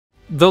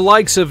The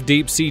likes of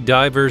deep-sea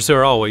divers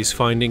are always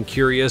finding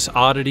curious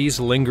oddities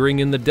lingering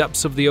in the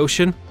depths of the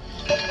ocean.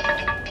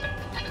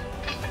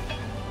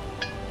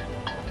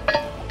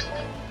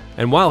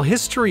 And while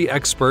history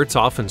experts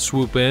often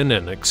swoop in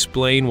and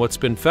explain what's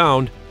been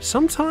found,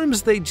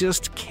 sometimes they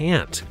just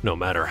can't, no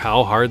matter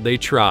how hard they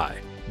try.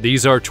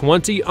 These are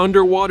 20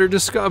 underwater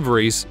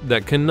discoveries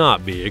that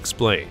cannot be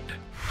explained.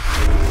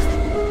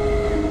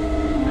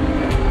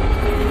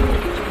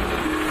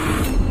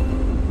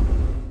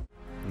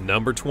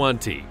 Number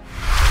 20.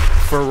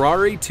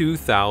 Ferrari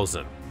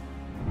 2000.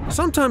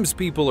 Sometimes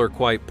people are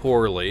quite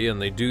poorly and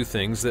they do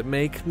things that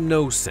make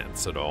no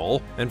sense at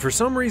all, and for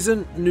some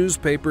reason,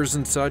 newspapers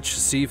and such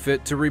see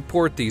fit to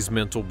report these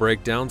mental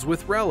breakdowns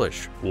with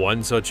relish.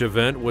 One such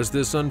event was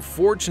this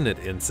unfortunate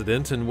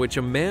incident in which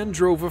a man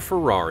drove a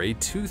Ferrari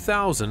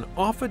 2000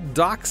 off a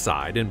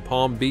dockside in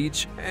Palm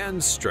Beach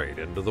and straight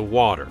into the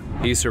water.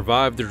 He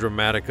survived the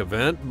dramatic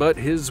event, but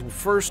his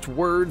first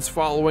words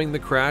following the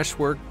crash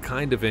were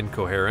kind of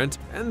incoherent,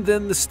 and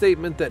then the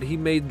statement that he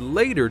made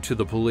later to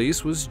the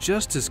police was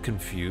just as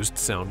confused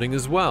sounding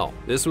as well.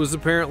 This was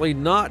apparently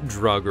not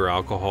drug or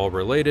alcohol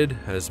related,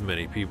 as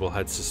many people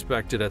had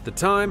suspected at the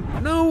time.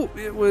 No,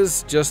 it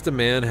was just a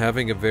man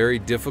having a very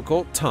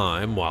difficult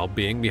time while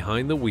being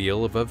behind the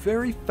wheel of a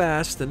very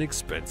fast and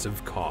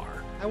expensive car.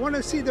 I want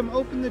to see them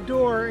open the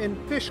door and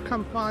fish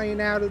come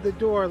flying out of the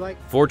door like...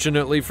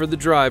 Fortunately for the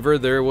driver,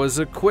 there was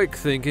a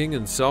quick-thinking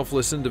and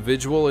selfless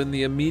individual in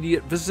the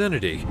immediate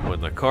vicinity when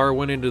the car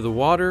went into the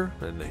water,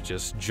 and they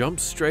just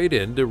jumped straight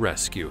in to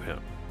rescue him.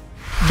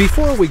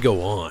 Before we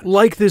go on,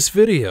 like this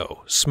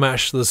video,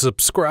 smash the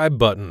subscribe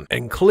button,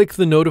 and click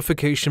the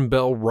notification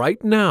bell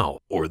right now,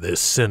 or this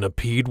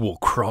centipede will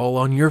crawl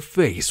on your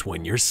face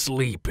when you're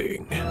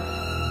sleeping.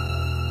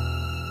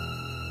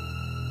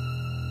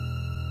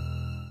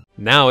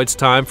 Now it's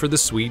time for the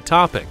sweet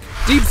topic.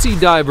 Deep-sea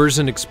divers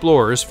and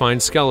explorers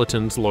find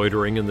skeletons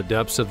loitering in the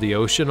depths of the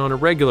ocean on a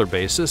regular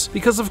basis,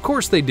 because of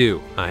course they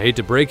do. I hate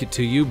to break it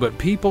to you, but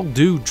people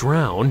do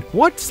drown.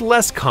 What's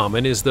less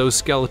common is those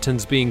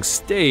skeletons being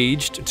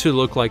staged to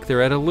look like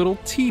they're at a little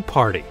tea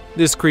party.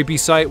 This creepy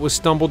sight was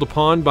stumbled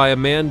upon by a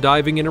man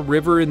diving in a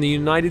river in the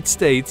United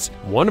States.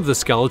 One of the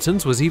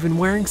skeletons was even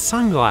wearing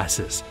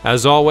sunglasses.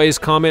 As always,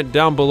 comment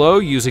down below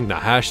using the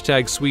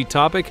hashtag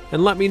 #SweetTopic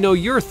and let me know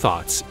your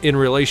thoughts in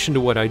relation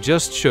to what I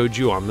just showed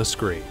you on the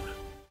screen.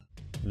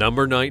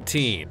 Number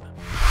 19.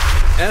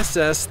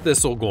 SS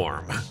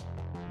Thistlegorm.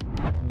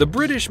 The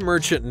British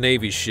merchant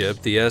navy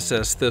ship, the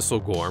SS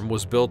Thistlegorm,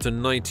 was built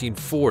in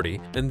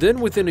 1940 and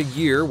then within a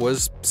year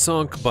was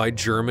sunk by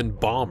German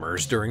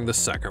bombers during the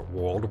Second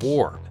World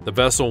War. The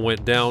vessel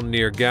went down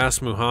near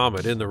Gas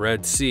Muhammad in the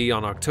Red Sea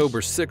on October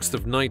 6th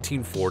of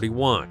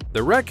 1941.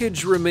 The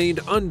wreckage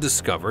remained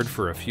undiscovered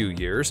for a few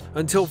years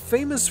until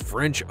famous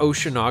French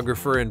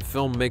oceanographer and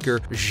filmmaker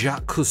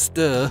Jacques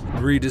Cousteau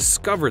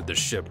rediscovered the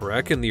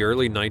shipwreck in the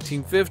early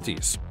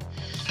 1950s.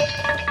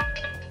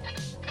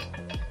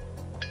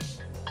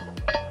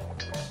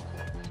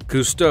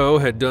 Cousteau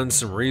had done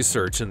some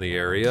research in the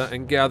area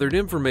and gathered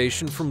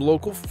information from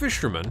local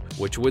fishermen,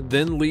 which would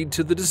then lead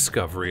to the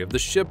discovery of the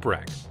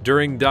shipwreck.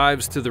 During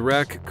dives to the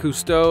wreck,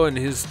 Cousteau and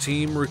his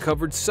team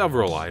recovered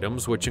several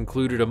items, which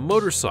included a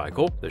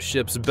motorcycle, the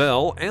ship's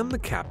bell, and the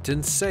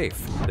captain's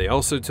safe. They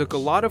also took a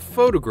lot of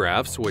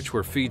photographs, which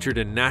were featured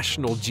in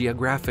National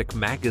Geographic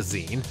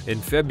magazine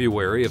in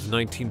February of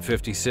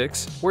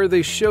 1956, where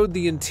they showed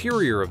the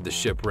interior of the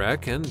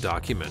shipwreck and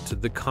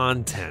documented the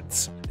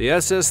contents. The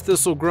SS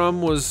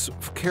Thistlegorm was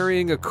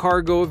carrying a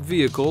cargo of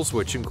vehicles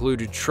which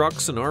included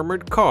trucks and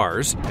armored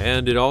cars,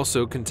 and it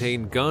also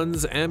contained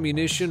guns,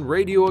 ammunition,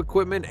 radio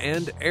equipment,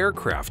 and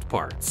aircraft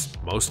parts.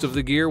 Most of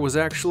the gear was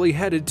actually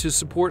headed to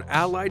support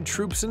Allied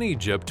troops in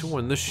Egypt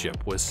when the ship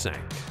was sank.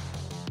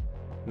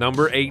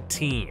 Number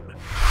 18.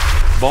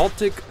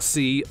 Baltic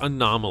Sea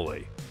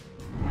Anomaly.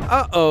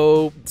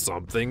 Uh-oh,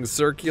 something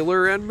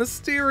circular and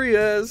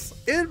mysterious.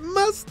 It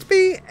must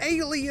be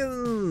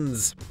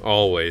aliens.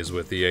 Always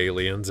with the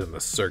aliens and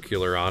the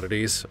circular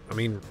oddities. I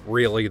mean,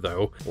 really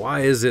though,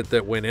 why is it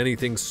that when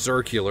anything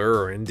circular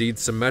or indeed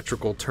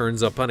symmetrical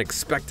turns up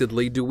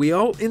unexpectedly, do we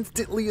all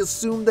instantly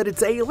assume that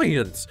it's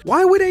aliens?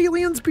 Why would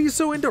aliens be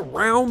so into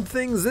round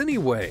things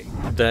anyway?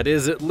 That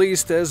is at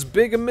least as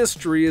big a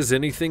mystery as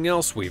anything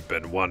else we've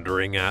been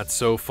wondering at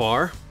so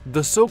far.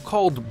 The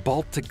so-called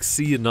Baltic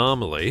Sea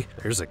Anomaly,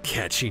 there's a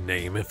catchy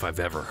name if I've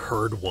ever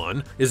heard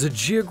one, is a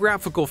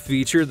geographical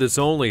feature that's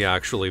only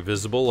actually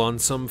visible on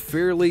some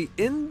fairly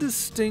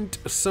indistinct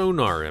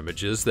sonar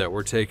images that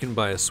were taken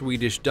by a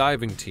Swedish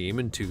diving team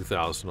in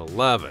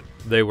 2011.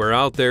 They were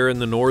out there in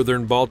the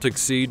northern Baltic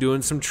Sea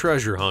doing some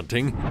treasure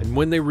hunting, and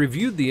when they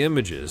reviewed the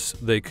images,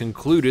 they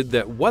concluded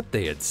that what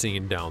they had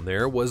seen down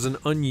there was an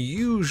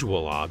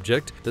unusual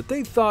object that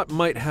they thought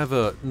might have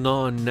a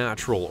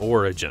non-natural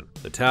origin.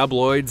 The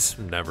tabloid tabloids,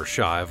 never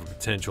shy of a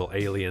potential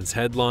aliens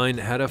headline,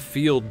 had a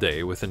field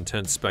day with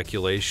intense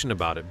speculation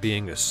about it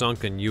being a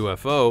sunken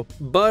UFO,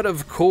 but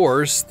of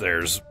course,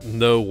 there's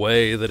no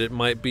way that it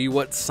might be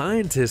what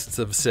scientists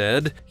have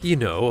said, you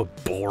know, a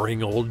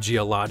boring old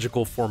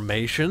geological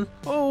formation.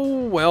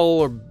 Oh, well,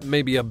 or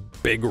maybe a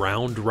big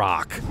round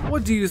rock.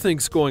 What do you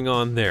think's going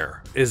on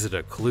there? Is it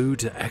a clue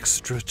to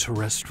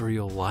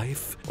extraterrestrial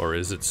life? Or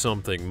is it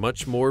something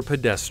much more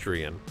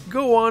pedestrian?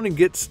 Go on and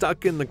get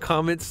stuck in the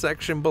comments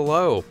section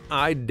below.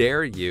 I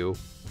dare you.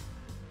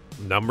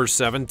 Number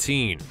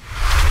 17.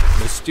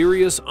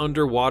 Mysterious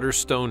underwater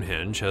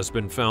Stonehenge has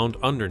been found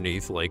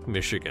underneath Lake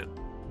Michigan.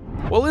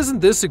 Well, isn't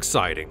this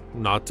exciting?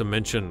 Not to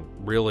mention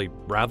really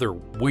rather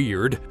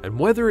weird, and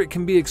whether it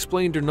can be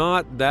explained or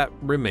not, that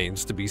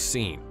remains to be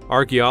seen.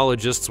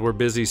 Archaeologists were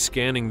busy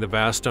scanning the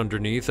vast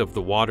underneath of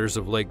the waters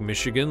of Lake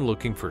Michigan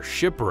looking for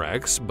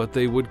shipwrecks, but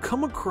they would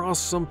come across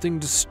something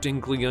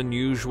distinctly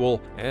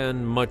unusual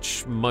and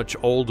much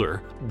older.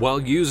 While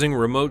using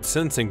remote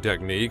sensing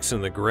techniques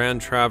in the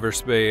Grand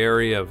Traverse Bay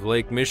area of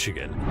Lake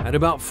Michigan, at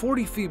about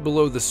 40 feet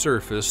below the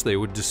surface, they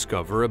would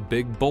discover a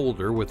big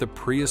boulder with a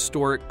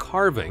prehistoric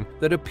carving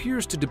that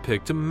appears to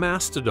depict a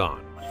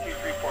mastodon. 1, 2,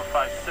 3, 4,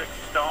 5, 6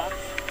 stones.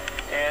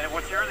 And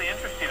what's really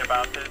interesting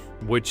about this,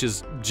 which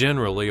is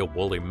generally a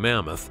woolly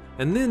mammoth.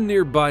 And then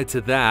nearby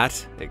to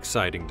that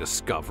exciting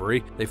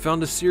discovery, they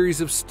found a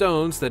series of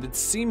stones that had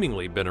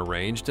seemingly been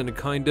arranged in a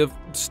kind of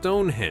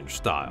Stonehenge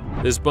style.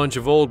 This bunch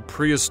of old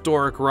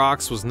prehistoric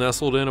rocks was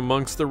nestled in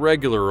amongst the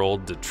regular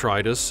old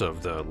detritus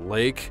of the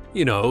lake.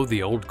 You know,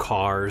 the old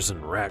cars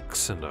and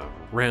wrecks and a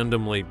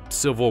randomly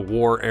Civil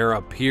War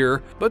era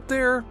pier. But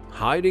there,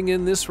 hiding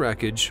in this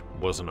wreckage,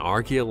 was an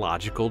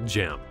archaeological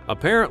gem.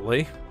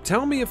 Apparently,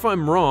 tell me if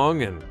I'm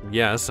wrong, and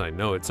yes, I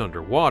know it's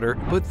underwater,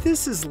 but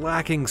this is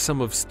lacking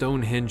some of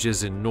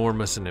Stonehenge's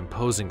enormous and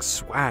imposing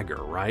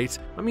swagger, right?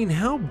 I mean,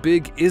 how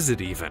big is it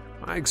even?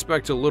 I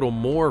expect a little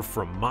more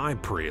from my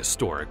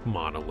prehistoric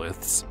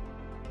monoliths.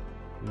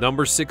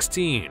 Number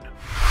 16.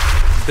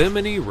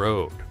 Bimini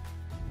Road.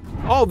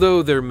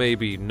 Although there may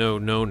be no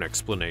known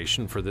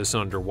explanation for this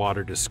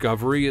underwater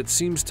discovery, it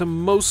seems to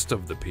most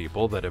of the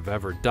people that have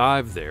ever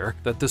dived there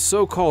that the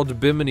so-called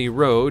Bimini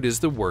Road is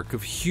the work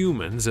of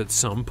humans at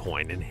some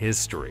point in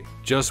history.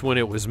 Just when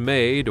it was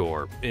made,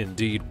 or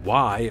indeed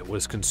why it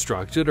was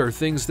constructed, are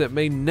things that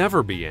may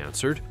never be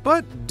answered.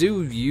 But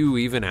do you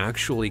even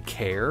actually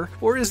care?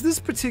 Or is this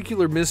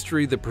particular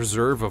mystery the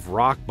preserve of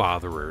rock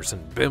botherers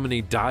and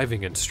Bimini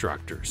diving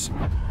instructors?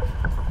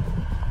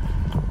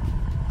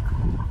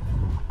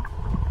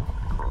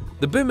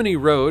 The Bimini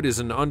Road is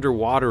an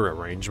underwater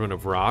arrangement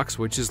of rocks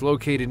which is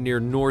located near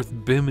North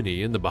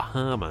Bimini in the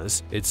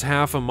Bahamas. Its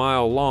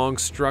half-a-mile-long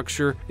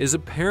structure is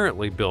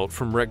apparently built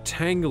from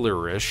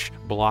rectangular-ish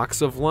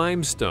blocks of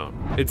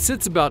limestone. It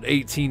sits about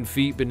 18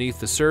 feet beneath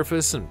the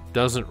surface and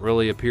doesn't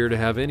really appear to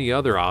have any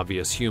other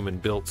obvious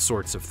human-built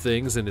sorts of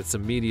things in its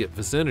immediate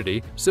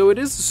vicinity, so it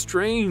is a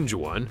strange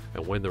one,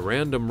 and when the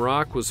random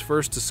rock was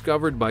first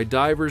discovered by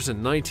divers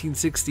in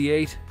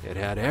 1968, it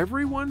had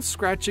everyone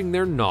scratching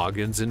their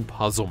noggins in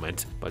puzzlement.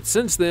 But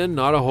since then,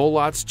 not a whole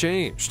lot's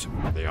changed.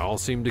 They all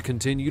seem to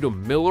continue to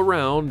mill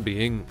around,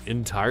 being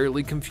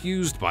entirely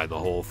confused by the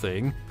whole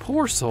thing.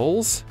 Poor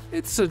souls.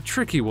 It's a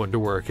tricky one to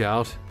work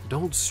out.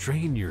 Don't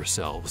strain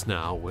yourselves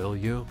now, will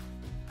you?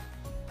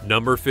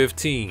 Number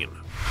 15.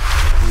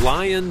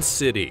 Lion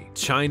City,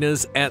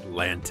 China's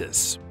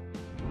Atlantis.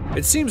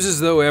 It seems as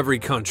though every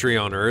country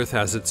on Earth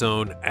has its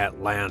own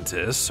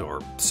Atlantis, or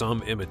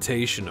some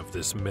imitation of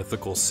this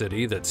mythical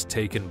city that's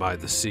taken by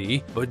the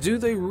sea, but do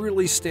they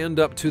really stand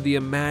up to the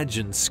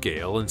imagined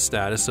scale and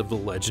status of the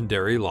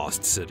legendary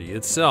lost city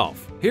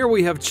itself? Here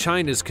we have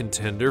China's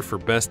contender for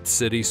best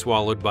city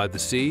swallowed by the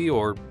sea,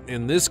 or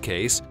in this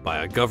case,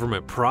 by a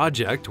government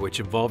project which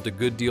involved a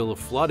good deal of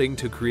flooding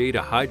to create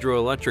a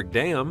hydroelectric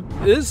dam.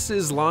 This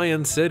is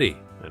Lion City.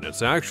 And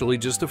it's actually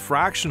just a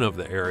fraction of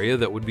the area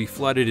that would be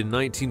flooded in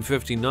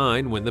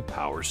 1959 when the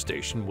power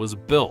station was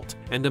built,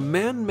 and a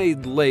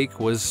man-made lake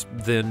was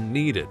then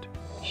needed.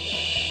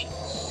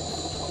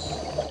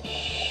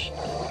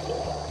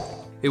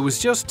 It was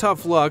just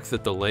tough luck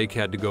that the lake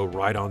had to go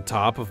right on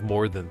top of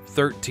more than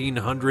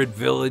 1,300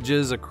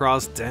 villages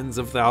across tens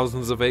of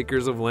thousands of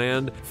acres of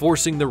land,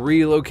 forcing the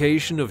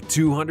relocation of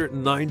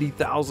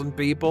 290,000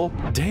 people.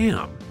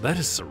 Damn, that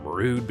is some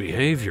rude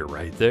behavior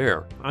right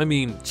there. I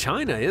mean,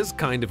 China is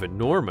kind of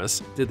enormous.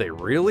 Did they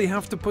really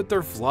have to put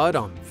their flood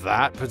on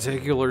that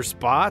particular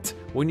spot?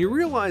 When you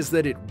realize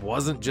that it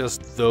wasn't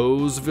just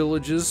those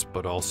villages,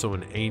 but also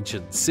an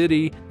ancient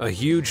city, a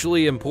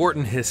hugely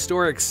important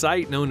historic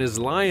site known as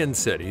Lion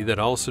City that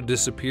also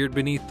disappeared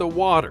beneath the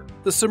water.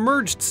 The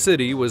submerged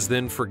city was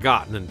then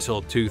forgotten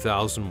until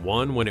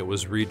 2001 when it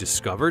was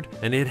rediscovered,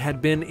 and it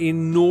had been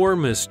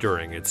enormous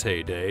during its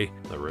heyday.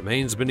 The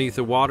remains beneath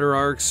the water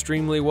are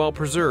extremely well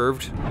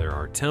preserved. There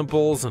are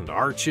temples and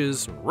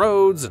arches, and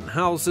roads and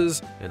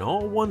houses, and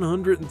all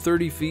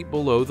 130 feet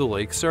below the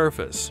lake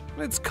surface.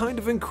 It's kind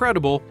of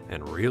incredible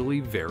and really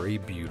very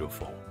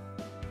beautiful.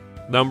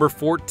 Number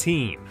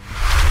 14.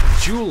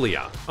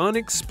 Julia,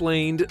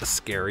 unexplained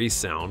scary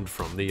sound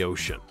from the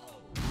ocean.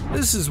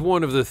 This is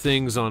one of the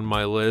things on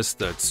my list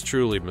that's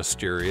truly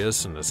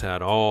mysterious and has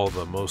had all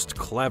the most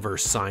clever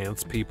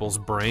science people's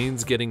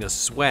brains getting a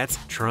sweat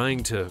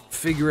trying to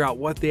figure out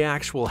what the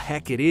actual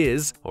heck it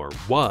is, or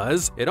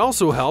was. It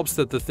also helps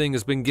that the thing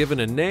has been given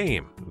a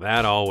name.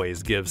 That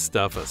always gives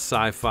stuff a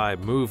sci-fi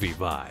movie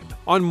vibe.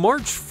 On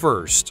March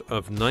 1st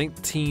of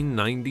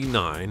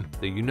 1999,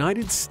 the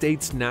United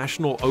States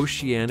National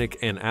Oceanic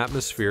and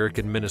Atmospheric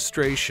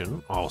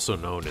Administration, also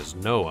known as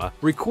NOAA,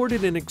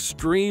 recorded an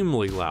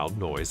extremely loud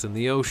noise in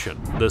the ocean.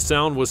 The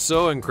sound was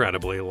so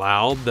incredibly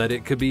loud that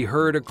it could be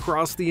heard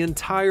across the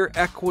entire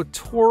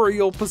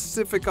equatorial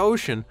Pacific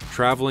Ocean,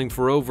 traveling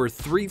for over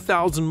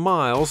 3,000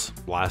 miles,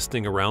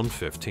 lasting around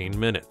 15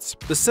 minutes.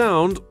 The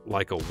sound,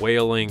 like a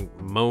wailing,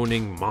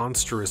 moaning,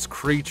 monstrous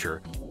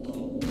creature,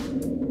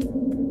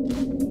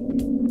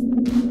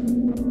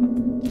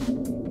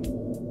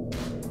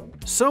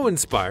 so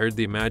inspired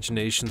the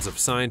imaginations of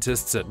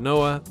scientists at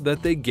NOAA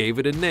that they gave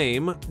it a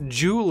name,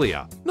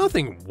 Julia.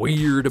 Nothing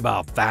weird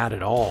about that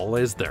at all,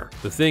 is there?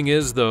 The thing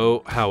is,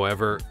 though,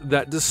 however,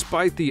 that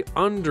despite the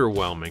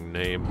underwhelming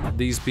name,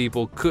 these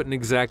people couldn't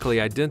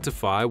exactly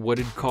identify what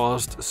had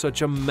caused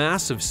such a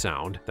massive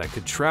sound that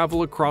could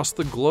travel across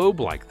the globe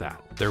like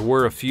that. There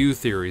were a few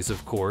theories,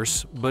 of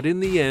course, but in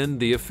the end,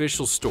 the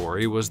official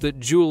story was that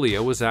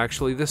Julia was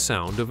actually the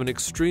sound of an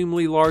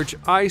extremely large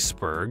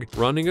iceberg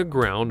running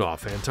aground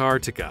off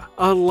Antarctica.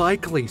 A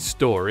likely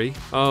story.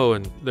 Oh,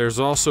 and there's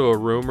also a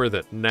rumor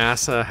that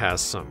NASA has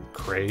some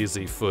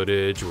crazy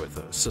footage with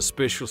a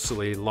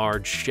suspiciously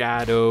large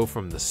shadow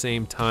from the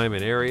same time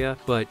and area,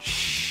 but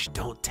shh,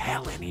 don't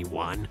tell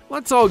anyone.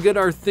 Let's all get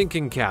our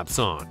thinking caps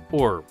on,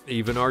 or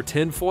even our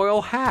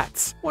tinfoil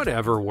hats.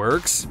 Whatever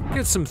works.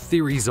 Get some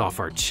theories off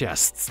our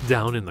chests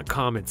down in the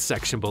comments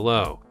section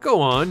below. Go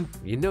on,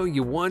 you know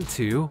you want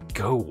to.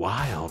 Go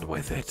wild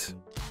with it.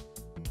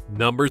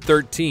 Number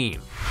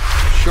 13.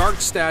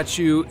 Shark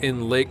statue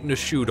in Lake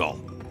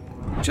Neshoodle.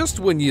 Just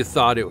when you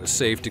thought it was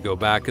safe to go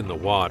back in the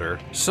water,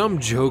 some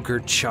joker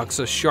chucks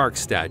a shark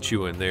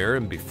statue in there,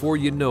 and before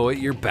you know it,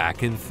 you're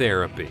back in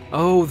therapy.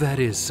 Oh, that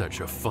is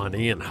such a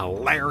funny and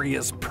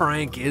hilarious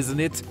prank, isn't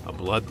it? A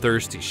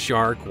bloodthirsty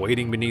shark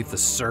waiting beneath the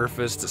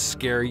surface to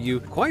scare you,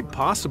 quite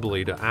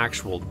possibly to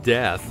actual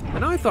death.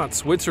 And I thought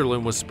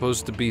Switzerland was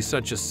supposed to be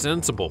such a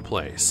sensible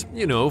place,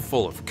 you know,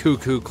 full of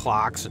cuckoo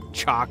clocks and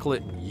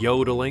chocolate and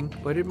yodeling,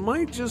 but it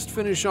might just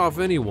finish off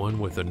anyone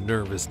with a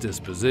nervous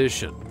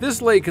disposition.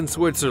 This lake in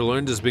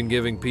Switzerland has been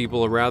giving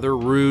people a rather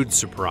rude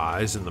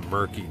surprise in the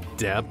murky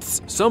depths.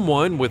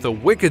 Someone with a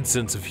wicked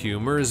sense of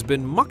humor has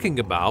been mucking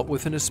about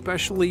with an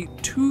especially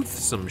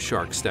toothsome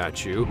shark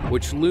statue,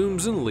 which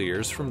looms and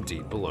leers from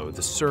deep below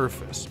the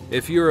surface.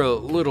 If you're a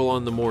little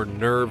on the more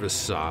nervous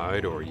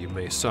side, or you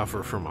may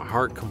suffer from a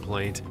heart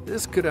complaint,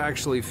 this could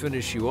actually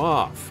finish you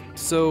off.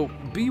 So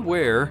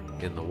beware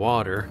in the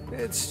water.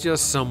 It's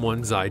just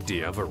someone's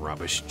idea of a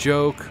rubbish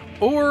joke.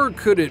 Or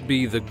could it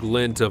be the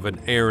glint of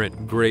an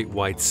errant great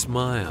white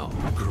smile,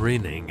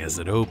 grinning as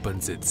it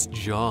opens its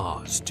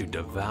jaws to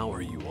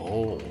devour you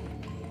whole?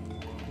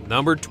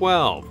 Number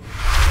 12.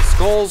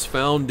 Skulls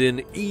found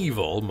in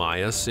evil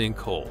Maya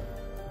sinkhole.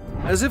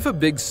 As if a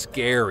big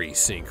scary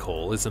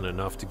sinkhole isn't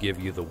enough to give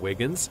you the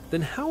Wiggins,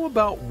 then how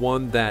about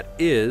one that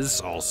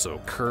is also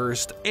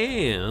cursed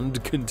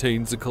and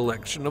contains a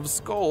collection of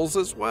skulls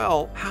as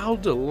well? How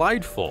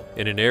delightful!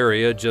 In an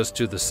area just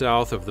to the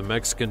south of the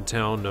Mexican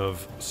town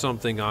of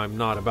something I'm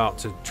not about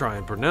to try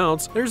and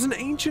pronounce, there's an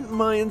ancient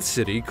Mayan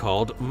city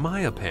called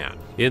Mayapan.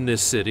 In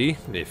this city,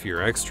 if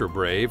you're extra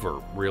brave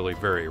or really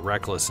very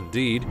reckless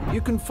indeed,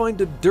 you can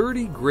find a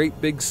dirty great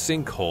big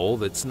sinkhole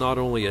that's not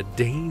only a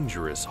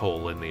dangerous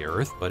hole in the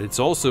earth, but it's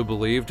also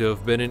believed to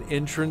have been an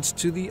entrance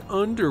to the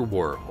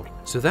underworld.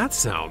 So that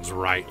sounds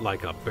right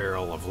like a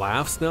barrel of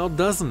laughs now,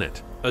 doesn't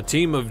it? A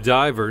team of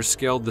divers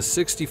scaled the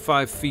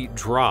 65-feet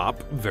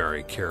drop,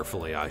 very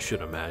carefully I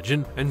should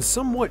imagine, and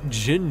somewhat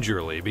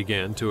gingerly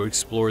began to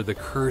explore the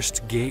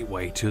cursed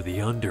gateway to the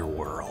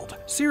underworld.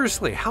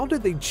 Seriously, how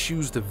did they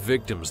choose the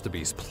victims to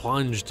be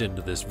plunged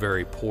into this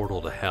very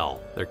portal to hell?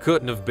 There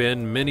couldn't have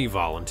been many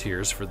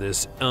volunteers for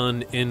this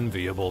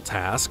unenviable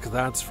task,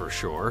 that's for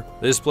sure.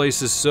 This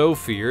place is so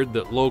feared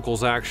that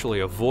locals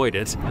actually avoid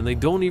it, and they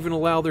don't even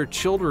allow their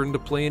children to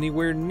play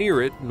anywhere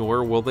near it,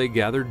 nor will they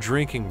gather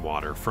drinking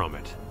water from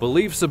it.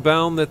 Beliefs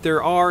abound that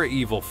there are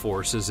evil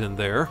forces in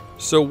there,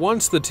 so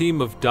once the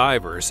team of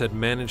divers had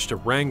managed to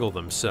wrangle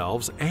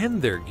themselves and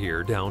their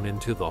gear down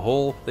into the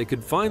hole, they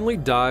could finally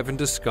dive and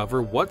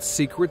discover what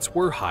secrets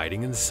were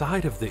hiding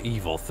inside of the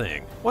evil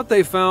thing. What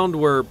they found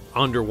were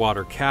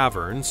underwater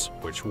caverns,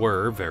 which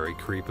were, very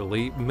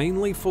creepily,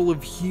 mainly full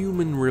of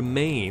human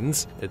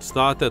remains. It's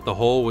thought that the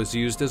hole was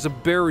used as a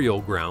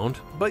burial ground,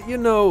 but you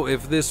know,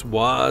 if this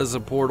was a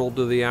portal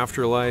to the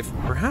afterlife,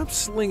 perhaps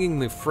slinging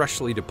the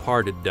freshly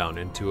departed down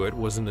into it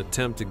was an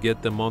attempt to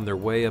get them on their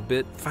way a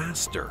bit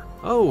faster.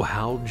 Oh,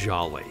 how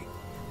jolly.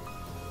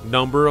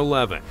 Number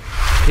 11.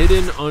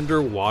 Hidden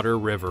underwater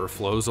river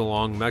flows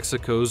along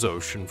Mexico's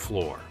ocean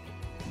floor.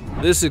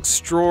 This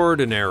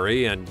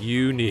extraordinary and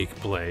unique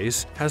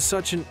place has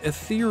such an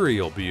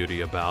ethereal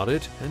beauty about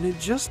it, and it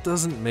just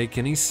doesn't make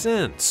any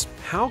sense.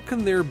 How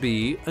can there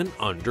be an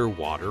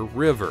underwater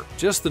river?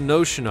 Just the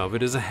notion of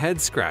it is a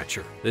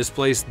head-scratcher. This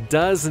place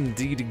does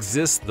indeed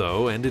exist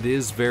though, and it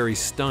is very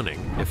stunning,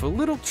 if a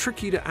little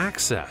tricky to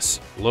access.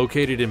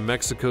 Located in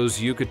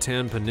Mexico's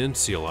Yucatan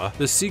Peninsula,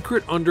 the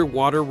secret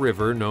underwater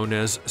river known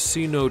as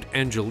Cenote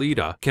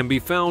Angelita can be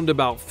found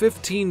about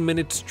 15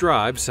 minutes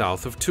drive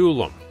south of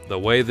Tulum. The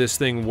way this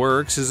thing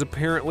works is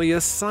apparently a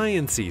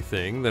science-y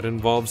thing that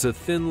involves a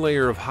thin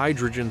layer of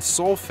hydrogen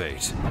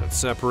sulfate that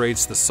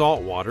separates the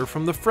salt water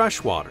from the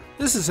fresh water.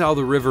 This is how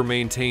the river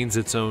maintains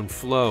its own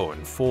flow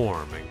and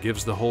form and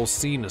gives the whole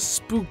scene a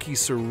spooky,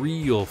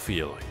 surreal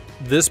feeling.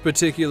 This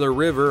particular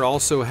river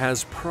also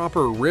has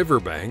proper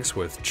riverbanks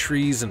with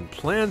trees and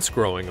plants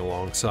growing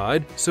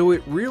alongside, so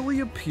it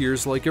really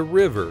appears like a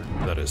river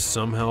that has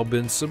somehow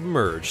been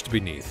submerged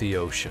beneath the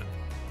ocean.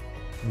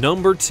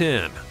 Number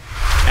 10.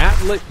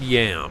 Atlit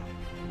Yam.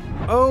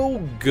 Oh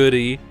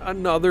goody,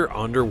 another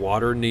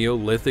underwater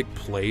Neolithic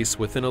place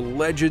with an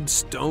alleged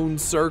stone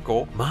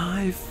circle.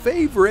 My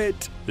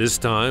favorite! This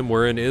time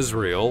we're in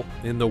Israel,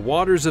 in the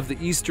waters of the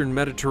eastern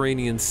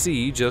Mediterranean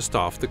Sea just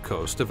off the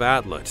coast of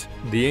Atlit.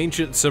 The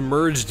ancient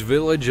submerged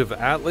village of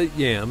Atlit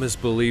Yam is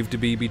believed to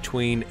be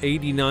between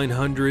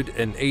 8,900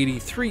 and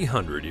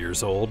 8,300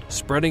 years old,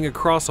 spreading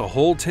across a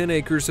whole 10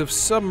 acres of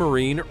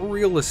submarine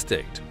real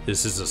estate.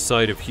 This is a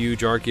site of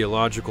huge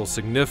archaeological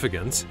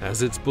significance,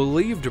 as it's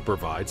believed to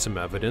provide some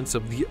evidence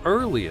of the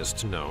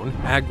earliest known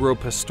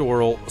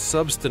agro-pastoral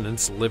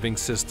subsistence living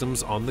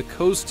systems on the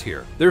coast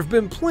here. There have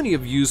been plenty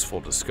of useful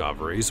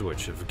discoveries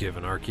which have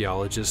given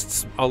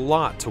archaeologists a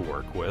lot to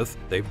work with.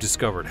 They've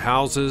discovered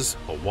houses,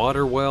 a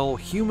water well,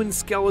 human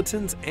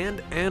skeletons,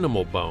 and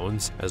animal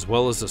bones, as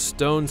well as a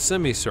stone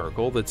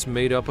semicircle that's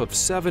made up of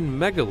 7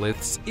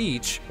 megaliths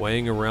each,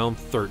 weighing around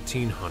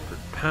 1,300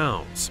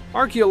 pounds.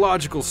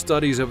 Archaeological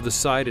studies of the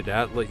site at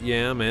Atlit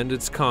Yam and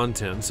its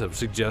contents have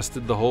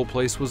suggested the whole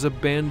place was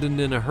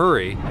abandoned in a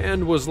hurry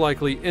and was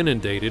likely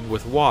inundated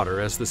with water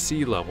as the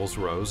sea levels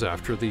rose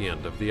after the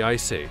end of the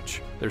Ice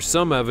Age. There's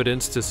some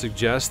evidence to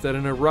suggest that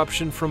an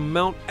eruption from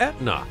Mount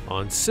Etna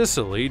on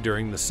Sicily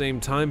during the same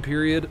time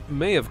period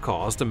may have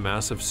caused a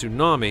massive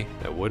tsunami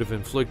that would have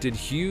inflicted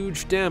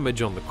huge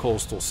damage on the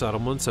coastal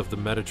settlements of the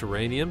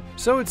Mediterranean,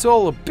 so it's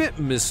all a bit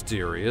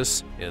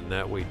mysterious in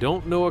that we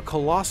don't know a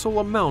colossal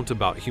amount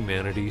about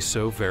humanity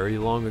so very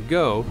long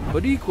ago,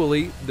 but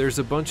equally there's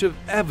a bunch of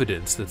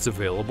evidence that's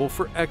available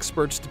for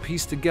experts to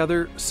piece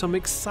together some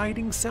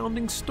exciting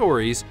sounding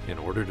stories in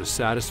order to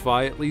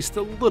satisfy at least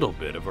a little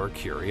bit of our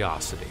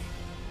curiosity.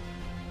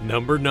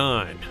 Number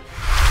 9.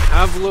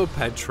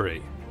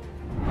 Pavlopetri.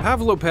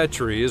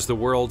 Pavlopetri is the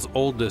world's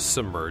oldest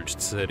submerged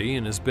city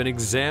and has been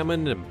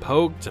examined and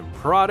poked and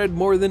prodded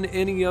more than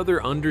any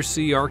other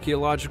undersea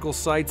archaeological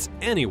sites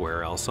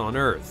anywhere else on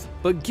Earth.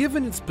 But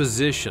given its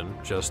position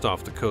just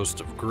off the coast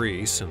of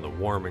Greece in the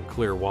warm and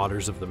clear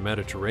waters of the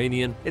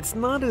Mediterranean, it's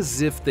not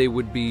as if they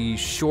would be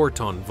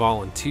short on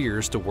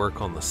volunteers to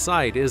work on the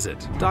site, is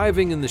it?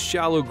 Diving in the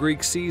shallow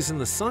Greek seas in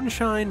the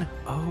sunshine?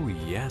 Oh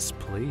yes,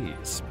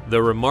 please.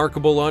 The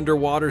remarkable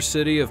underwater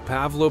city of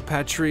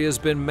Pavlopetri has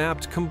been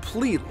mapped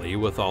completely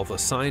with all the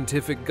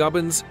scientific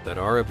gubbins that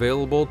are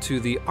available to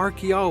the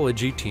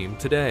archaeology team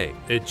today.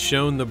 It's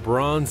shown the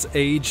Bronze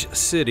Age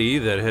city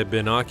that had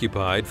been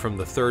occupied from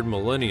the 3rd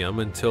millennium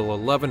until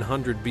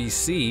 1100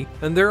 BC,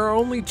 and there are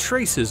only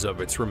traces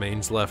of its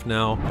remains left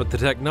now, but the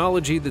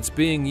technology that's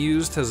being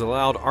used has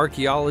allowed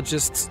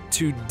archaeologists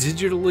to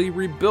digitally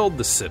rebuild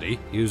the city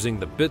using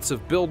the bits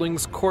of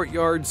buildings,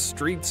 courtyards,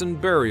 streets,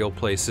 and burial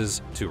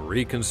places to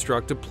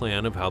reconstruct a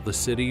plan of how the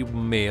city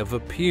may have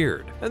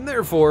appeared, and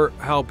therefore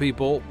how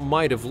people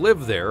might have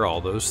lived there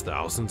all those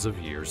thousands of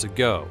years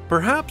ago.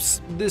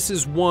 Perhaps this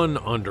is one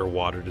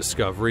underwater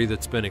discovery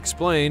that's been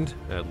explained,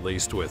 at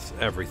least with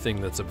everything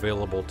that's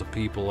available to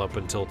people up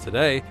until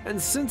today,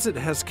 and since it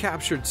has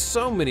captured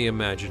so many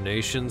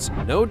imaginations,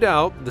 no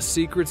doubt the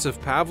secrets of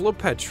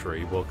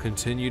Pavlopetri will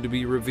continue to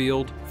be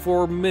revealed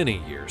for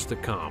many years to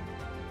come.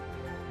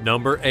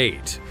 Number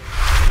 8.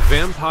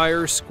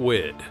 Vampire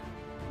squid.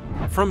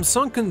 From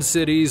sunken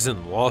cities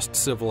and lost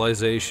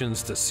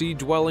civilizations to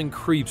sea-dwelling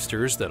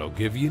creepsters that'll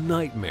give you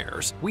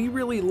nightmares, we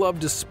really love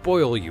to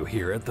spoil you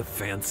here at the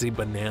Fancy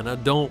Banana,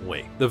 don't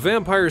we? The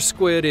vampire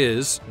squid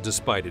is,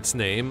 despite its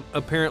name,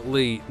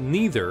 apparently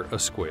neither a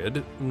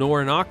squid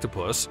nor an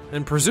octopus,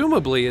 and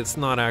presumably it's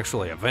not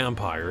actually a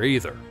vampire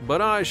either,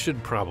 but I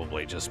should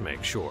probably just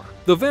make sure.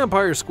 The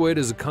vampire squid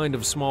is a kind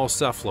of small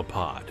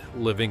cephalopod,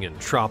 living in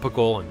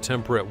tropical and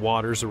temperate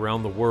waters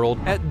around the world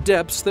at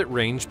depths that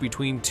range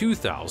between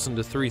 2,000 2,000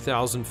 to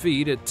 3,000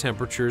 feet at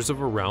temperatures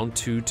of around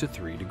 2 to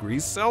 3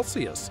 degrees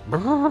Celsius.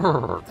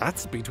 Brrr,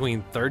 that's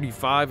between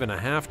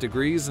 35.5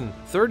 degrees and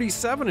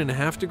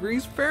 37.5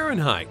 degrees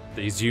Fahrenheit.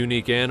 These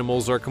unique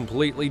animals are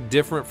completely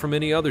different from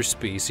any other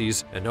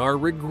species and are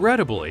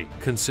regrettably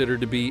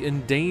considered to be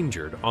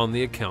endangered on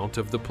the account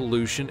of the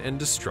pollution and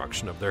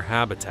destruction of their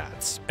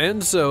habitats.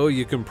 And so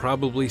you can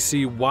probably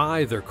see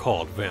why they're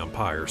called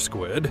vampire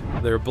squid.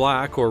 They're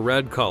black or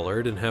red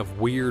colored and have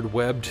weird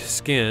webbed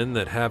skin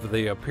that have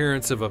the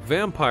appearance of a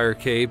vampire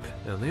cape,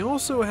 and they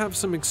also have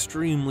some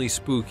extremely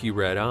spooky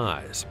red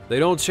eyes. They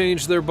don't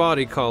change their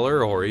body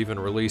color or even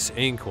release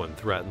ink when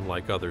threatened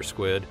like other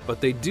squid, but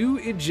they do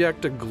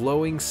eject a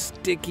glowing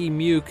sticky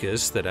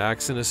mucus that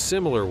acts in a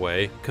similar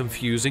way,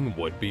 confusing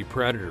would-be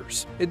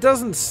predators. It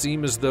doesn't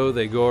seem as though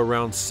they go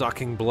around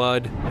sucking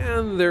blood,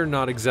 and they're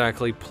not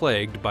exactly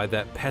plagued by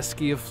that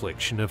pesky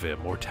affliction of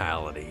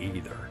immortality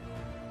either.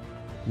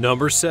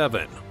 Number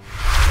 7.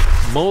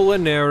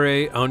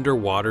 Molinare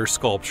Underwater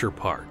Sculpture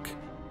Park.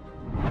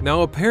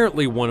 Now,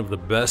 apparently one of the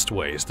best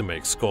ways to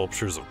make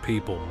sculptures of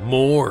people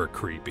more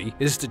creepy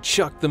is to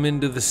chuck them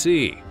into the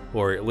sea.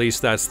 Or at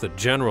least that's the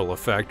general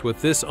effect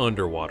with this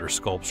underwater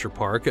sculpture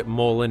park at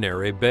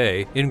Molinare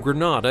Bay in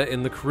Grenada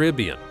in the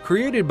Caribbean.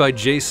 Created by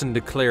Jason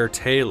DeClaire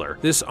Taylor,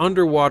 this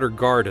underwater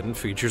garden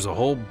features a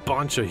whole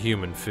bunch of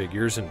human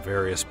figures in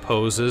various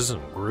poses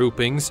and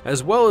groupings,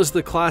 as well as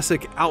the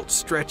classic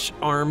outstretched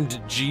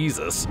armed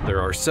Jesus. There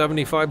are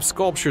 75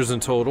 sculptures in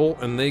total,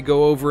 and they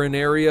go over an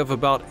area of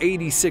about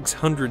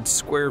 8,600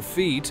 square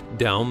feet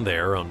down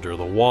there under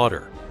the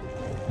water.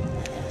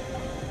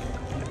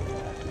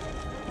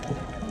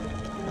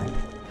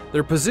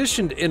 They're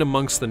positioned in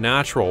amongst the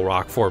natural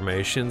rock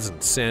formations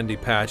and sandy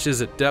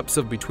patches at depths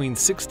of between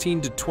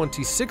 16 to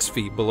 26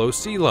 feet below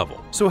sea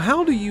level. So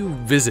how do you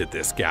visit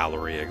this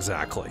gallery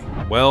exactly?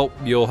 Well,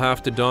 you'll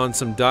have to don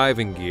some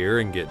diving gear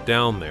and get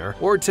down there,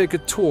 or take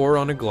a tour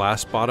on a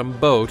glass-bottom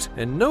boat,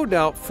 and no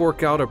doubt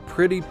fork out a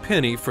pretty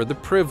penny for the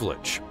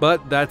privilege.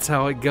 But that's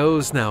how it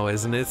goes now,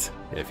 isn't it?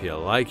 If you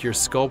like your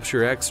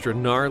sculpture extra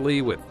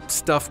gnarly with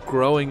stuff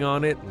growing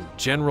on it and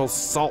general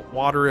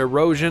saltwater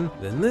erosion,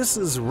 then this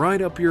is right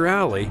up your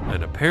alley,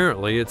 and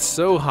apparently it's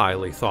so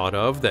highly thought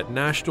of that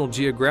National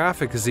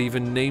Geographic has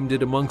even named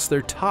it amongst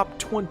their top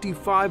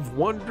 25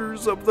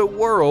 wonders of the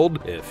world,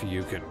 if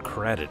you can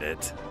credit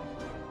it.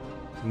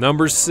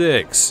 Number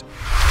 6.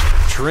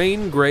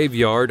 Train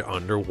Graveyard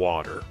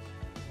Underwater.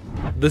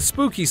 The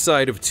spooky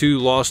sight of 2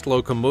 lost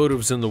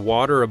locomotives in the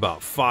water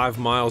about 5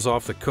 miles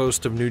off the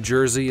coast of New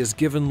Jersey has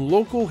given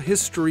local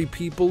history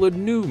people a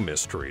new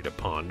mystery to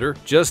ponder.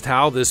 Just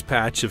how this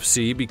patch of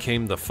sea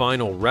became the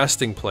final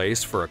resting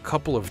place for a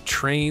couple of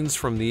trains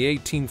from the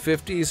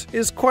 1850s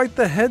is quite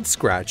the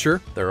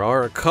head-scratcher. There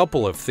are a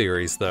couple of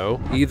theories, though.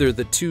 Either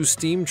the 2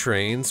 steam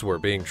trains were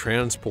being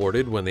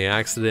transported when they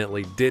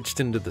accidentally ditched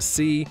into the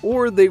sea,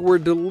 or they were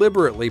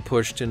deliberately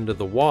pushed into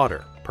the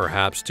water,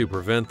 perhaps to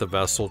prevent the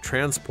vessel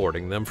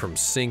transporting them from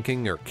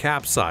sinking or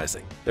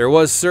capsizing. There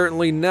was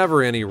certainly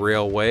never any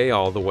railway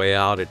all the way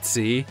out at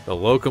sea. The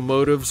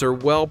locomotives are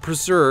well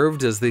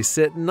preserved as they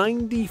sit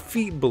 90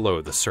 feet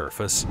below the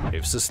surface.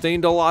 They've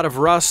sustained a lot of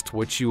rust,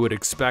 which you would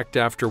expect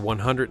after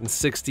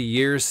 160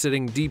 years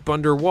sitting deep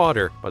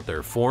underwater, but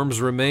their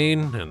forms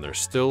remain, and they're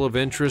still of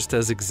interest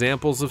as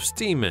examples of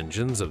steam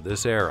engines of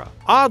this era.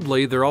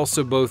 Oddly, they're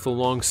also both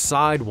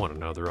alongside one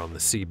another on the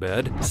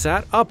seabed,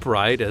 sat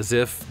upright as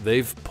if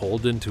they've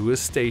pulled into a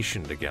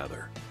station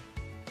together.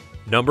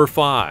 Number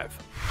 5.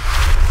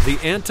 The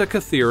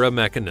Antikythera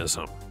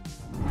Mechanism.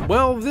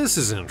 Well, this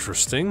is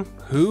interesting.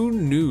 Who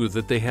knew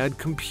that they had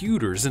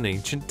computers in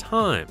ancient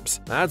times?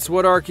 That's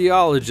what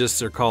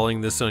archaeologists are calling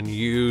this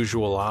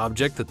unusual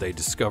object that they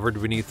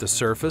discovered beneath the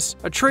surface.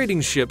 A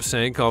trading ship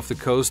sank off the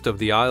coast of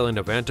the island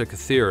of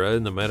Antikythera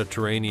in the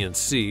Mediterranean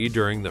Sea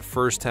during the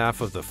first half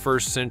of the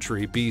 1st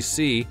century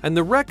BC, and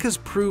the wreck has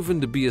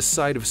proven to be a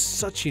site of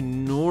such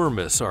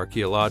enormous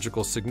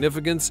archaeological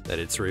significance that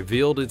it's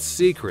revealed its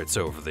secrets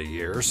over the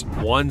years.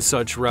 One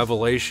such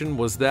revelation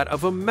was that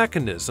of a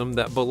mechanism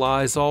that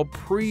belies all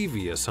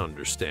previous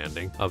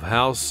understanding of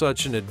how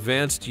such an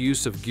advanced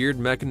use of geared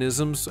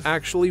mechanisms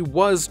actually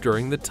was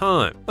during the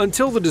time.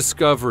 Until the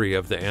discovery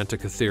of the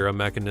Antikythera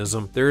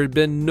mechanism, there had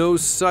been no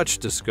such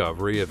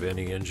discovery of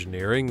any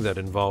engineering that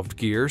involved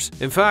gears.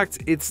 In fact,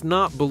 it's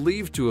not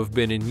believed to have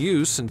been in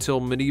use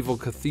until medieval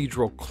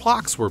cathedral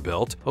clocks were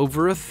built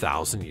over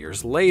 1,000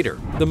 years later.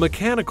 The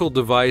mechanical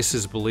device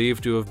is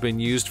believed to have been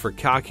used for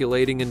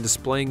calculating and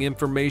displaying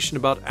information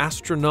about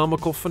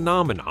astronomical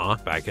phenomena.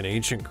 Back in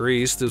ancient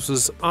Greece, this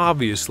was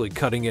obviously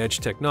cutting-edge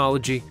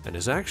technology and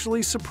is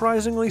actually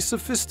surprisingly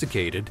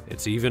sophisticated.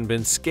 It's even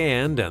been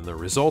scanned, and the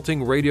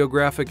resulting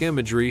radiographic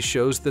imagery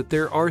shows that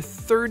there are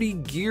 30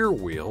 gear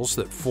wheels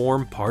that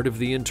form part of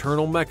the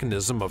internal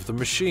mechanism of the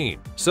machine.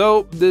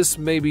 So this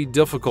may be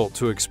difficult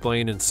to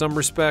explain in some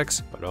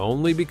respects, but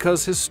only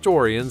because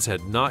historians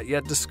had not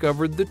yet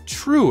discovered the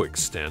true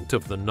extent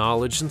of the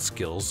knowledge and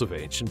skills of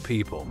ancient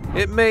people.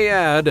 It may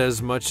add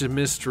as much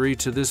mystery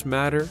to this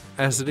matter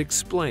as it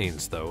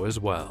explains, though, as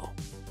well.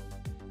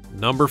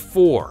 Number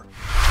 4.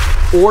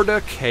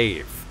 Orda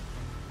Cave.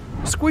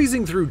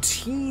 Squeezing through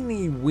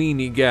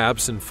teeny-weeny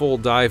gaps in full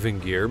diving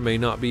gear may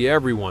not be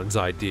everyone's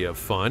idea of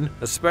fun,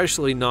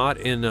 especially not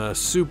in a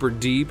super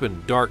deep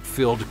and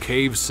dark-filled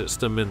cave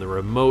system in the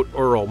remote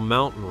Ural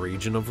mountain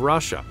region of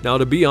Russia. Now,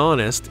 to be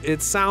honest,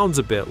 it sounds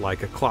a bit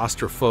like a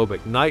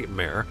claustrophobic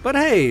nightmare, but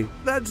hey,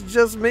 that's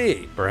just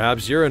me.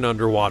 Perhaps you're an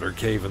underwater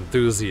cave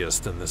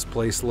enthusiast and this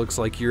place looks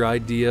like your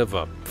idea of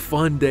a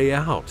fun day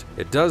out.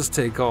 It does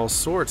take all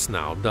sorts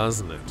now,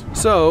 doesn't it?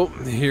 So,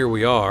 here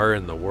we are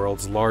in the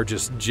world's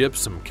largest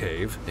gypsum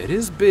cave. It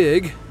is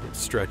big, it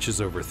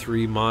stretches over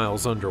 3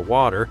 miles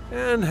underwater,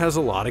 and has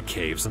a lot of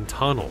caves and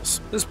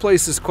tunnels. This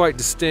place is quite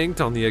distinct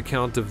on the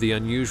account of the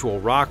unusual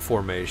rock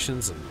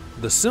formations and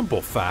the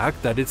simple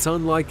fact that it's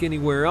unlike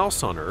anywhere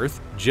else on Earth.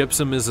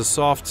 Gypsum is a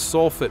soft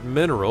sulfate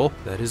mineral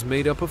that is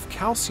made up of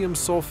calcium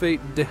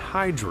sulfate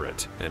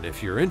dihydrate, and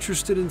if you're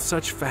interested in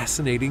such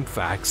fascinating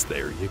facts,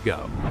 there you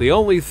go. The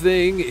only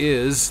thing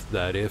is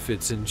that if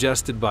it's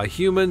ingested by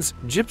humans,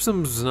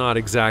 gypsum's not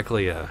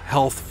exactly a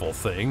healthful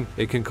thing.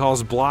 It can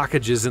cause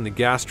blockages in the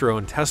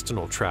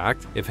gastrointestinal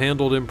tract. If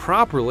handled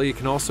improperly, it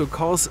can also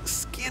cause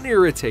skin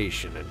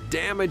irritation and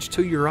damage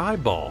to your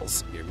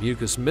eyeballs, your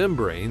mucous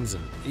membranes,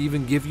 and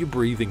even give you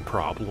breathing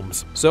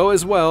problems. So,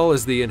 as well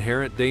as the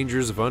inherent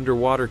dangers of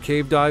underwater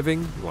cave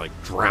diving, like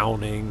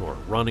drowning or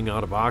running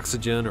out of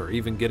oxygen or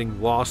even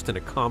getting lost in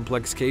a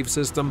complex cave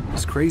system,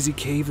 this crazy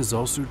cave is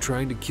also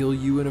trying to kill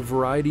you in a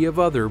variety of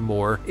other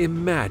more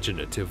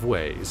imaginative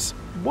ways.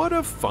 What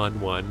a fun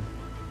one.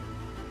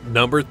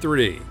 Number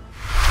 3.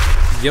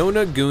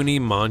 Yonaguni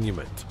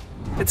Monument.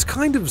 It's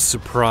kind of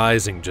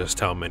surprising just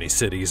how many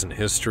cities in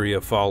history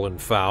have fallen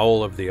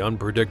foul of the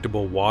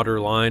unpredictable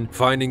waterline,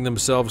 finding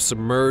themselves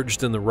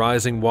submerged in the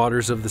rising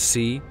waters of the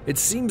sea. It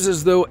seems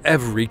as though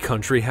every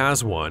country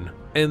has one,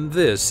 and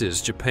this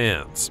is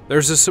Japan's.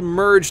 There's a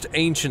submerged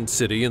ancient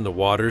city in the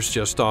waters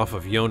just off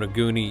of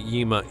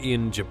Yonaguni-jima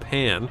in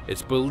Japan.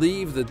 It's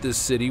believed that this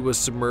city was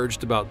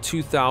submerged about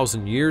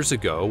 2,000 years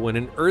ago when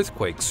an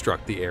earthquake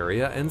struck the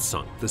area and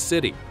sunk the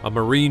city. A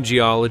marine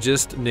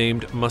geologist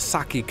named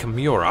Masaki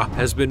Kimura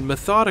has been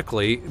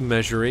methodically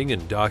measuring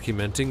and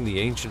documenting the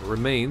ancient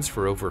remains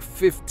for over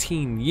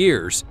 15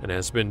 years and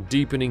has been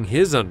deepening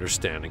his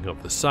understanding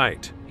of the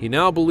site. He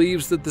now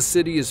believes that the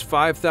city is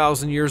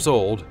 5,000 years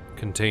old,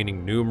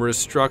 containing numerous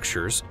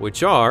structures,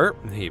 which are,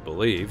 he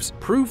believes,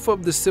 proof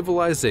of the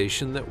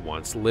civilization that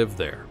once lived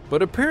there.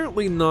 But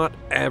apparently not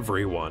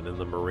everyone in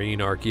the marine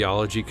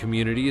archaeology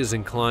community is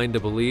inclined to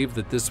believe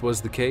that this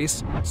was the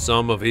case.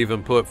 Some have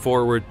even put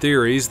forward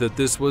theories that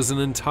this was an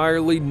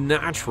entirely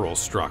natural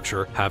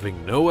structure,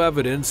 having no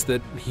evidence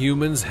that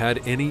humans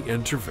had any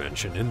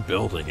intervention in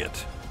building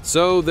it.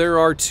 So there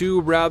are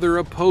two rather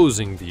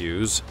opposing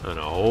views and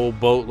a whole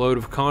boatload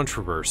of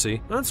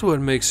controversy. That's what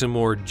makes a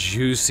more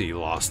juicy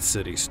Lost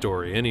City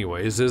story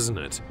anyways, isn't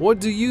it? What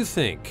do you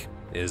think?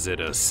 Is it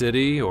a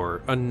city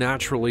or a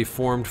naturally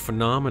formed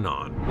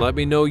phenomenon? Let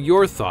me know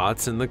your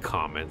thoughts in the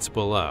comments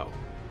below.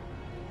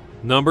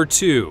 Number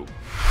 2.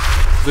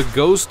 The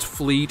Ghost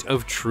Fleet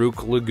of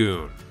Truk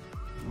Lagoon.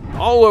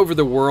 All over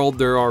the world,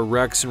 there are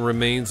wrecks and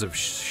remains of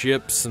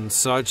ships and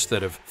such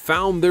that have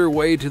found their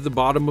way to the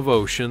bottom of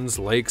oceans,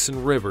 lakes,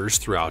 and rivers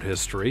throughout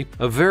history.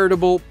 A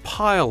veritable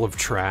pile of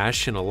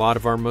trash in a lot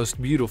of our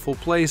most beautiful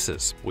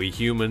places. We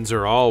humans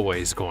are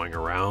always going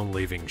around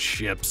leaving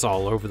ships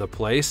all over the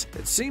place.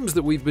 It seems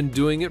that we've been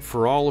doing it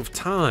for all of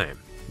time.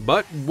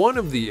 But one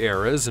of the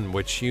eras in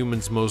which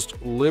humans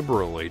most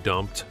liberally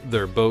dumped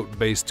their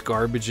boat-based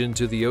garbage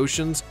into the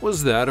oceans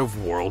was that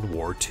of World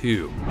War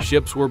II.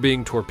 Ships were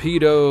being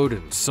torpedoed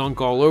and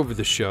sunk all over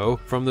the show.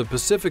 From the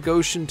Pacific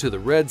Ocean to the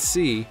Red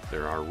Sea,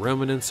 there are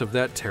remnants of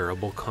that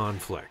terrible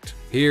conflict.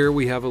 Here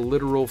we have a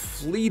literal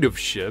fleet of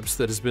ships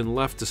that has been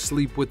left to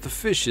sleep with the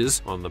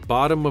fishes on the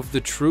bottom of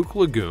the Truk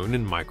Lagoon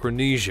in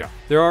Micronesia.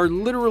 There are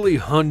literally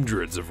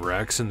hundreds of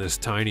wrecks in this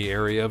tiny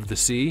area of the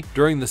sea.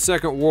 During the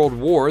Second World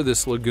War,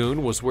 this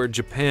lagoon was where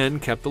Japan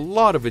kept a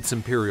lot of its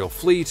imperial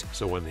fleet,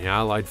 so when the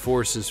Allied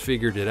forces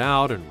figured it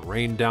out and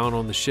rained down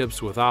on the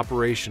ships with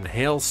Operation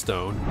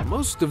Hailstone,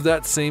 most of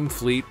that same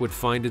fleet would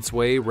find its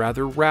way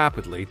rather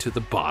rapidly to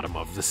the bottom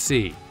of the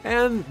sea.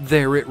 And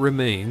there it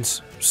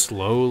remains,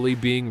 slowly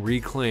being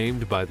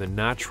reclaimed by the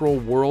natural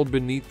world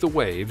beneath the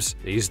waves.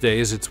 These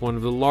days, it's one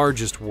of the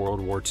largest World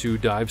War II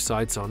dive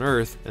sites on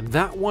Earth, and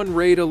that one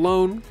raid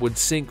alone would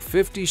sink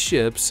 50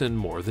 ships and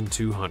more than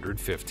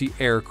 250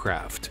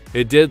 aircraft.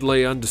 It did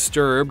lay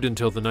undisturbed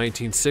until the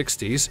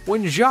 1960s,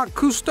 when Jacques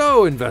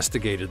Cousteau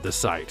investigated the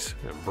site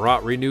and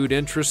brought renewed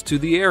interest to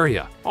the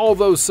area.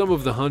 Although some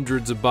of the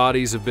hundreds of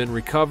bodies have been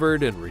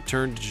recovered and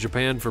returned to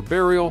Japan for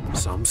burial,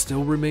 some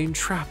still remain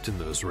trapped in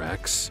those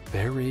wrecks.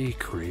 Very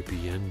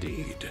creepy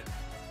indeed.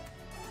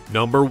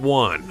 Number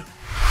 1.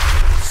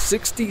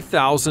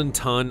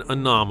 60,000-ton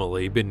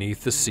anomaly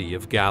beneath the Sea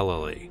of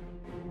Galilee.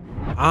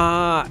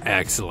 Ah,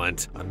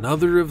 excellent.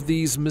 Another of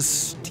these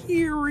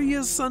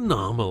mysterious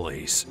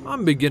anomalies.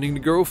 I'm beginning to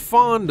grow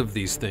fond of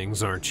these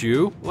things, aren't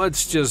you?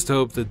 Let's just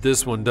hope that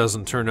this one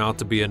doesn't turn out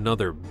to be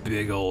another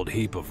big old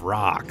heap of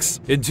rocks.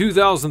 In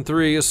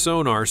 2003, a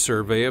sonar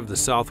survey of the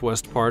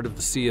southwest part of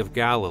the Sea of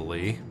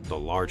Galilee, the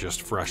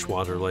largest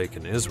freshwater lake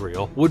in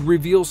Israel, would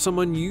reveal some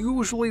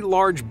unusually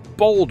large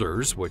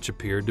boulders which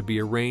appeared to be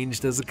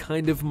arranged as a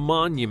kind of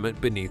monument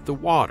beneath the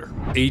water.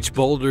 Each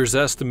boulder is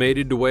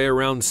estimated to weigh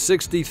around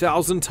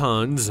 60,000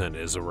 tons and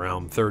is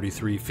around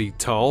 33 feet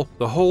tall.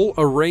 The whole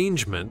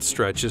arrangement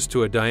stretches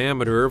to a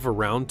diameter of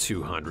around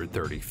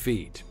 230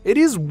 feet. It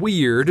is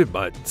weird,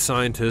 but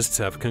scientists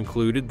have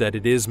concluded that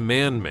it is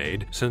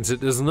man-made since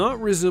it does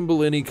not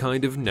resemble any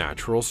kind of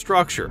natural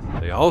structure.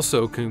 They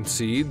also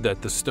concede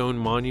that the stone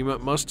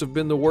monument must have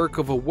been the work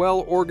of a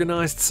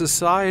well-organized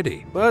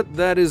society, but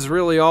that is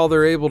really all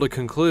they're able to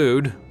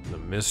conclude. The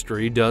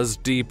mystery does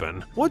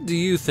deepen. What do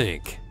you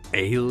think?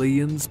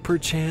 Aliens,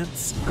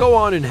 perchance? Go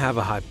on and have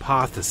a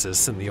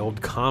hypothesis in the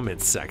old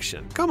comments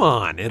section. Come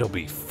on, it'll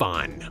be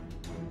fun.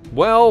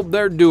 Well,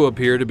 there do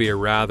appear to be a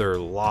rather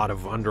lot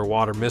of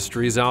underwater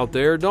mysteries out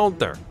there, don't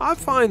there? I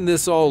find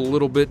this all a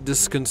little bit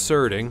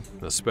disconcerting,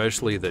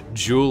 especially that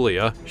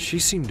Julia, she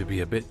seemed to be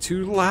a bit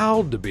too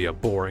loud to be a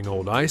boring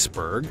old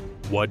iceberg.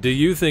 What do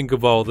you think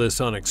of all this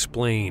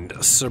unexplained,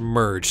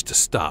 submerged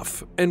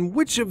stuff? And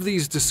which of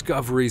these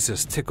discoveries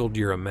has tickled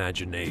your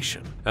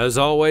imagination? As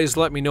always,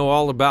 let me know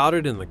all about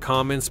it in the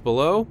comments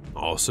below.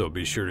 Also,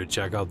 be sure to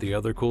check out the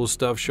other cool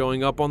stuff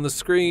showing up on the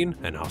screen,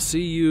 and I'll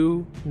see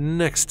you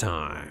next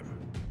time.